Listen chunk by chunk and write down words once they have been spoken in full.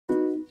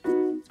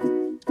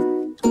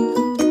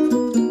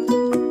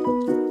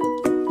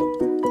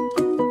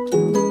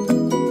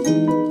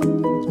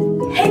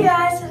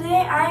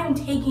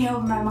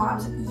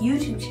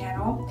YouTube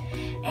channel,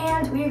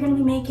 and we are going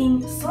to be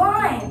making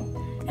slime.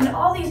 And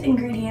all these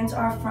ingredients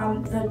are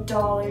from the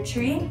Dollar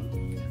Tree,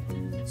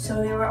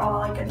 so they were all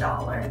like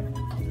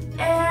 $1.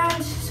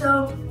 And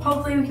so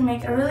hopefully we can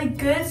make a really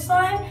good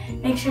slime.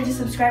 Make sure to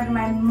subscribe to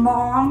my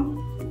mom.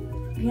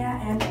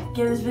 Yeah, and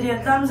give this video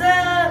a thumbs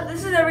up.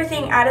 This is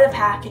everything out of the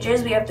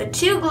packages. We have the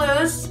 2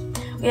 glues,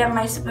 we have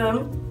my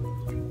spoon,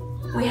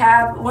 we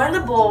have one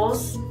of the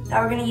bowls that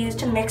we're going to use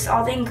to mix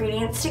all the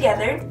ingredients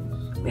together.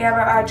 We have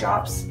our eye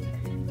drops,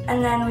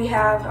 and then we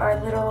have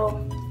our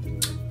little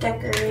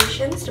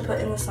decorations to put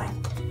in the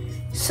slime.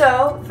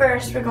 So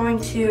first we're going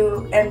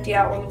to empty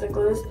out one of the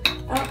glues.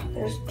 Oh,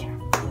 there's,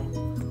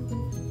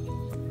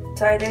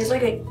 sorry, there's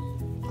like a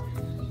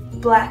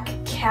black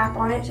cap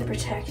on it to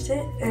protect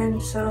it,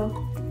 and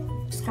so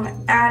just gonna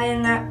add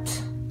in that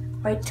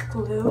white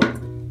glue.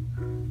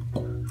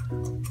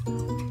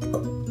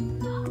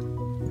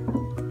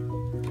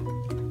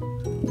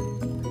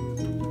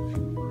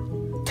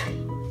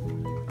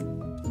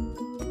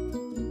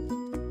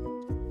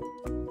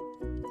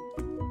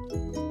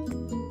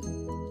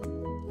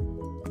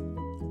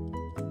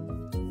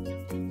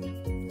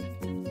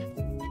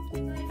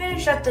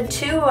 Finished up the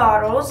 2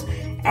 bottles,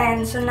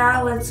 and so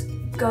now let's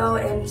go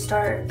and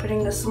start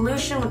putting the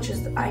solution, which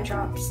is the eye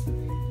drops.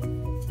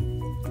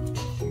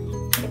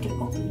 I can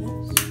open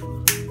this.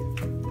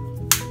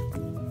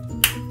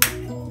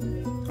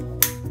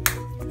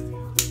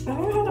 I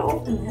don't know how to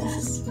open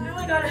this. I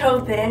only got it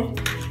open,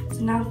 so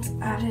now let's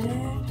add it in.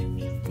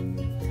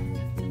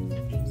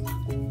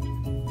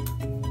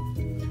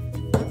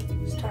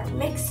 Start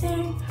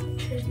mixing.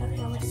 There's nothing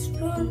on my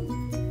spoon.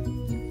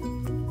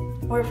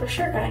 We're for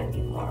sure gonna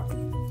need more.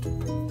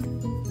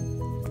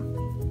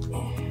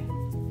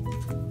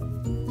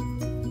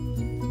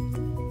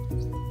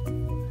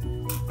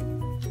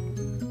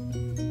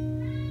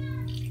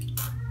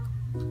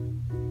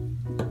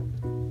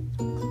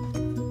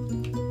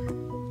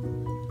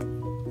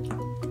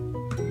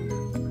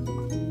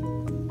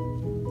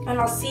 And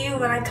I'll see you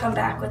when I come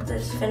back with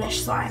this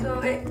finished slime. So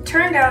it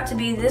turned out to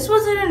be this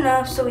wasn't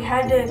enough, so we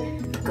had to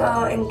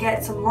go and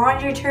get some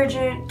laundry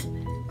detergent.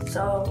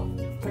 So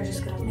we're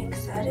just gonna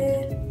mix that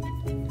in.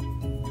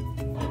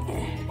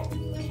 Okay.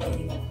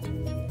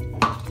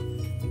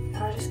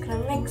 Now we're just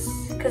gonna mix,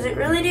 because it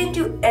really didn't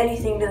do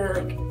anything to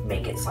like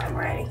make it slime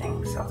or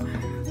anything. So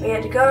we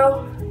had to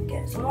go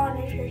get some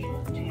laundry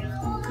detergent.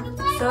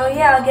 So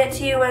yeah, I'll get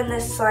to you when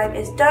this slime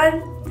is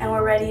done and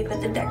we're ready to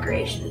put the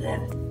decorations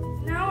in.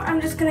 Now I'm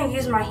just gonna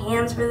use my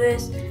hands for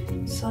this.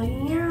 So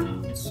yeah,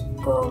 let's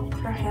go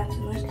put our hands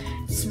in this.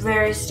 It's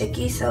very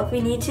sticky, so if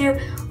we need to,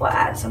 we'll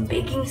add some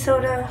baking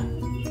soda.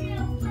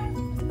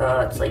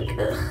 Oh, it's like,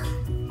 ugh.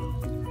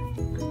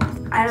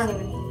 I don't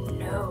even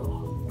know.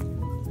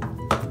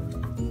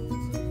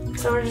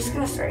 So we're just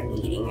gonna start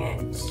kneading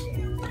it.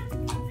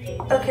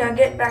 Okay, I'll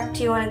get back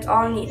to you when it's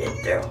all kneaded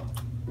through.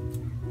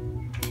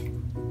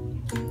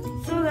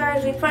 So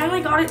guys, we finally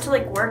got it to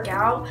like work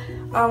out.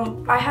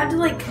 I had to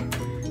like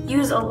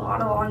use a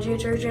lot of laundry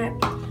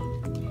detergent.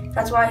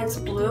 That's why it's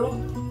blue.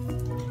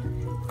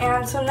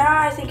 And so now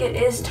I think it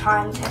is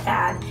time to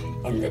add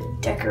in the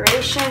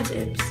decorations.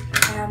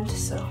 And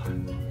so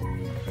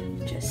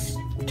just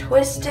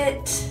twist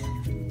it.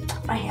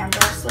 My hands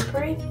are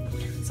slippery,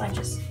 so I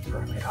just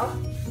rub it off.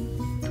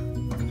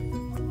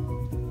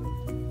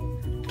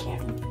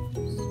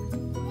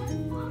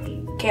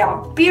 Okay,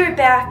 I'll be right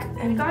back.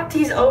 I got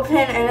these open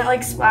and it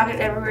like splattered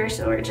everywhere,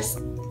 so we're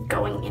just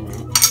going in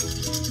it.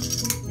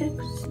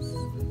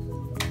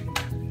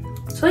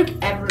 It's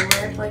like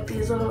everywhere, like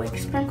these little like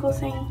sprinkle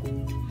things.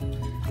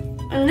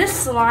 And this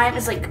slime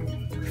is like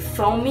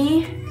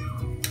foamy.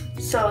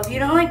 So if you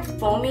don't like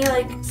foamy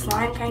like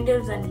slime kind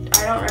of, then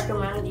I don't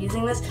recommend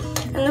using this.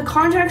 And the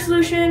contact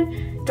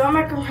solution, don't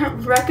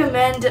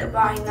recommend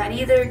buying that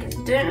either, because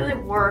it didn't really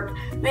work.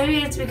 Maybe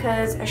it's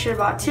because I should have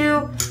bought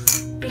 2,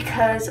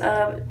 because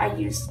I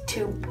used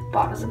 2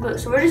 bottles of glue.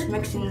 So we're just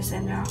mixing this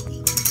in now.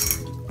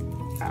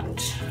 And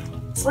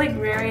it's like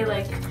very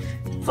like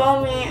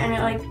foamy, and it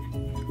like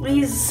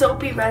leaves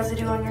soapy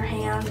residue on your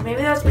hands.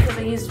 Maybe that's because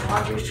I used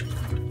laundry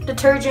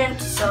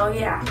detergent, so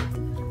yeah.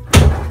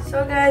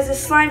 So guys,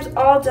 this slime's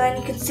all done.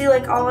 You can see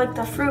like all like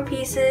the fruit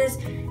pieces,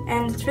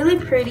 and it's really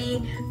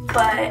pretty,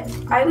 but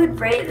I would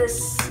rate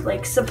this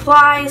like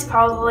supplies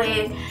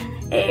probably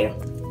a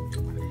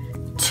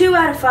 2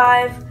 out of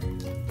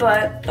 5,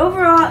 but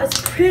overall it's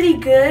pretty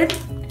good.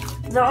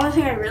 The only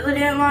thing I really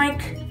didn't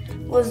like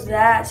was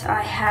that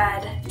I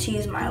had to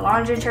use my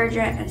laundry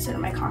detergent instead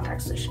of my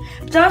contact solution.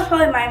 But that was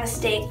probably my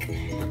mistake.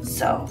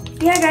 So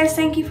yeah guys,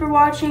 thank you for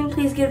watching.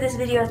 Please give this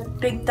video a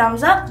big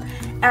thumbs up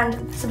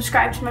and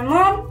subscribe to my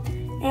mom,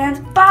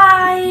 and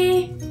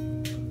bye!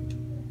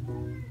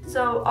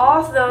 So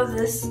although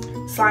this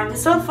slime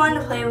is so fun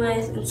to play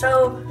with and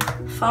so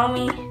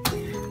foamy,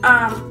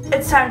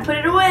 it's time to put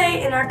it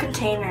away in our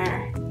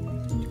container.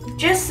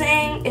 Just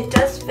saying, it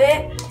does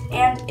fit,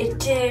 and it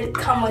did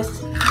come with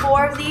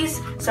 4 of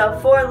these, so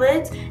 4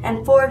 lids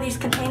and 4 of these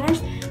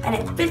containers, and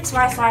it fits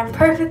my slime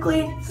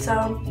perfectly,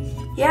 so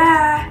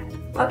yeah.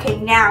 Okay,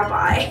 now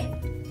bye.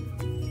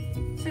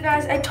 So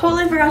guys, I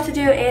totally forgot to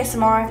do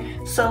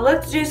ASMR, so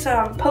let's do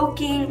some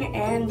poking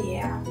and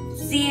yeah,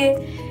 see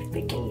if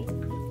we can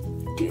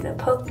do the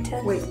poke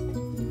test. Wait.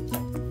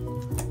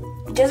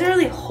 It doesn't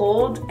really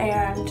hold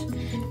and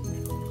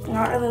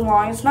not really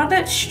long. It's not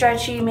that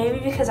stretchy, maybe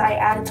because I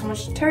added so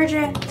much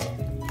detergent.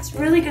 It's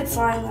really good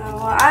slime though,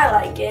 I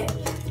like it.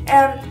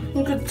 And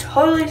you could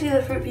totally see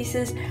the fruit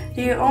pieces.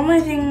 The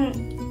only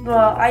thing,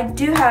 well, I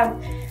do have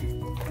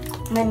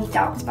many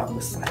doubts about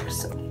the slime,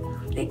 so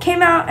it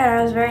came out and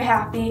I was very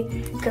happy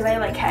because I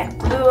like had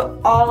glue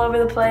all over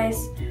the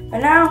place. But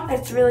now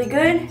it's really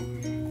good,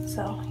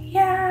 so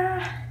yeah.